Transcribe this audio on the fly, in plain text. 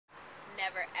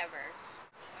never ever.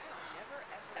 Wow, never,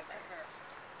 ever.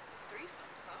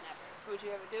 Threesomes, huh? Never. Would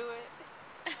you ever do it?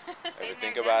 Ever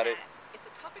think about it? It's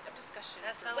a topic of discussion.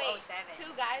 That's so Wait, 07.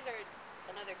 2 guys or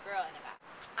another girl and a guy?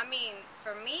 I mean,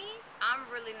 for me, I'm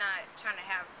really not trying to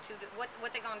have two. What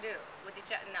they gonna do with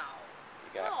each other? No.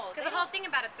 No, Because the whole thing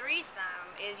about a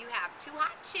threesome is you have 2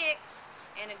 hot chicks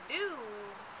and a dude,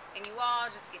 and you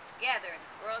all just get together, and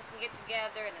the girls can get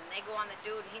together, and then they go on the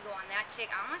dude, and he go on that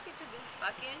chick. I don't want to see 2 dudes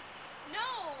fucking. No.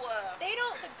 they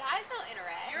don't. The guys don't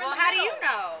interact. Well, how do you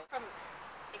know? From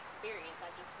experience,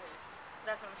 I've just heard.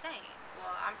 That's what I'm saying.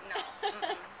 Well, I'm no.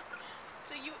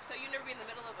 So you never be in the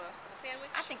middle of a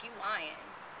sandwich? I think you lying.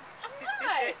 I'm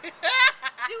not.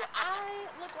 Do I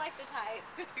look like the type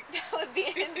that would be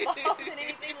involved in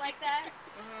anything like that?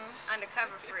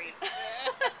 Undercover freak.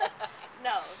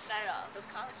 No, not at all. Those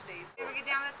college days. You ever get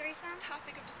down with a threesome?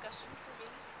 Topic of discussion for me.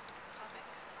 Topic.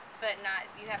 But not.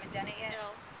 You haven't done it yet.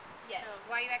 No. Yes. No.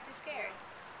 Why are you acting scared?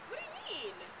 What do you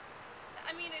mean?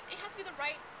 I mean, it has to be the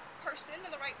right person and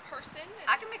the right person. And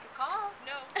I can make a call.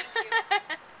 No, thank you.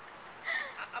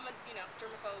 I'm a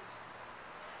germaphobe.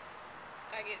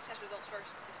 Gotta get test results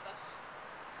first and stuff.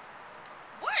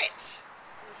 What?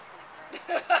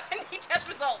 I need test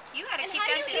results. You gotta And keep how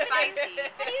that do shit you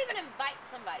spicy. How do you even invite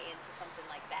somebody into something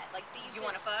like that? Like, do you You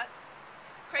want to fuck?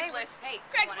 Craigslist. Hey,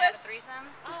 Craigslist. wanna have a threesome?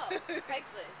 Oh,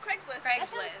 Craigslist. Craigslist. That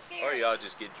sounds Craigslist. scary. Or y'all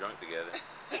just get drunk together.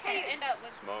 That's how you end up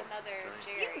with Smoke, another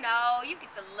drink. Jerry. You know, you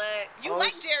get the look. You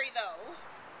like Jerry though.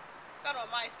 Found him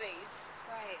on MySpace.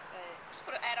 Right, but Just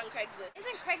put an ad on Craigslist.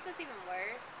 isn't Craigslist even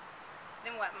worse?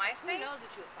 Then what? MySpace? Who knows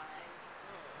what you would find?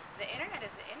 The internet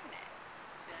is the internet,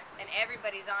 Exactly. and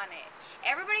everybody's on it.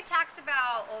 Everybody talks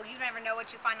about, oh, you never know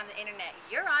what you find on the internet.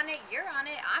 You're on it. You're on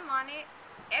it. I'm on it.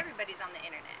 Everybody's on the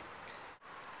internet.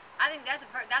 I think that's a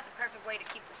perfect way to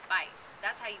keep the spice.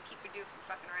 That's how you keep your dude from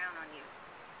fucking around on you.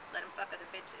 Let him fuck other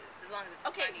bitches as long as it's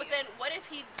in Okay, front of but you. then what if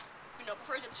he,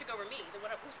 prefers the chick over me? Then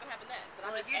what's gonna happen then?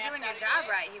 Well, if you're doing your job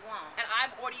right, he won't. And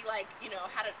I've already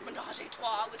had a menage a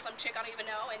trois with some chick I don't even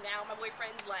know, and now my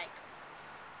boyfriend's like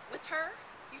with her.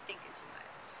 You're thinking too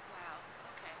much. Wow.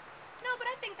 Okay. No, but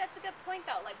I think that's a good point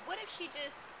though. Like, what if she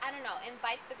just, I don't know,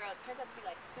 invites the girl, turns out to be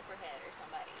like Superhead or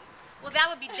somebody. Well, that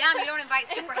would be dumb. You don't invite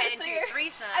Superhead So into your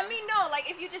threesome. I mean, no, like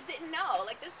if you just didn't know,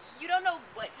 like this, you don't know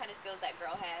what kind of skills that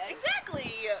girl has. Exactly.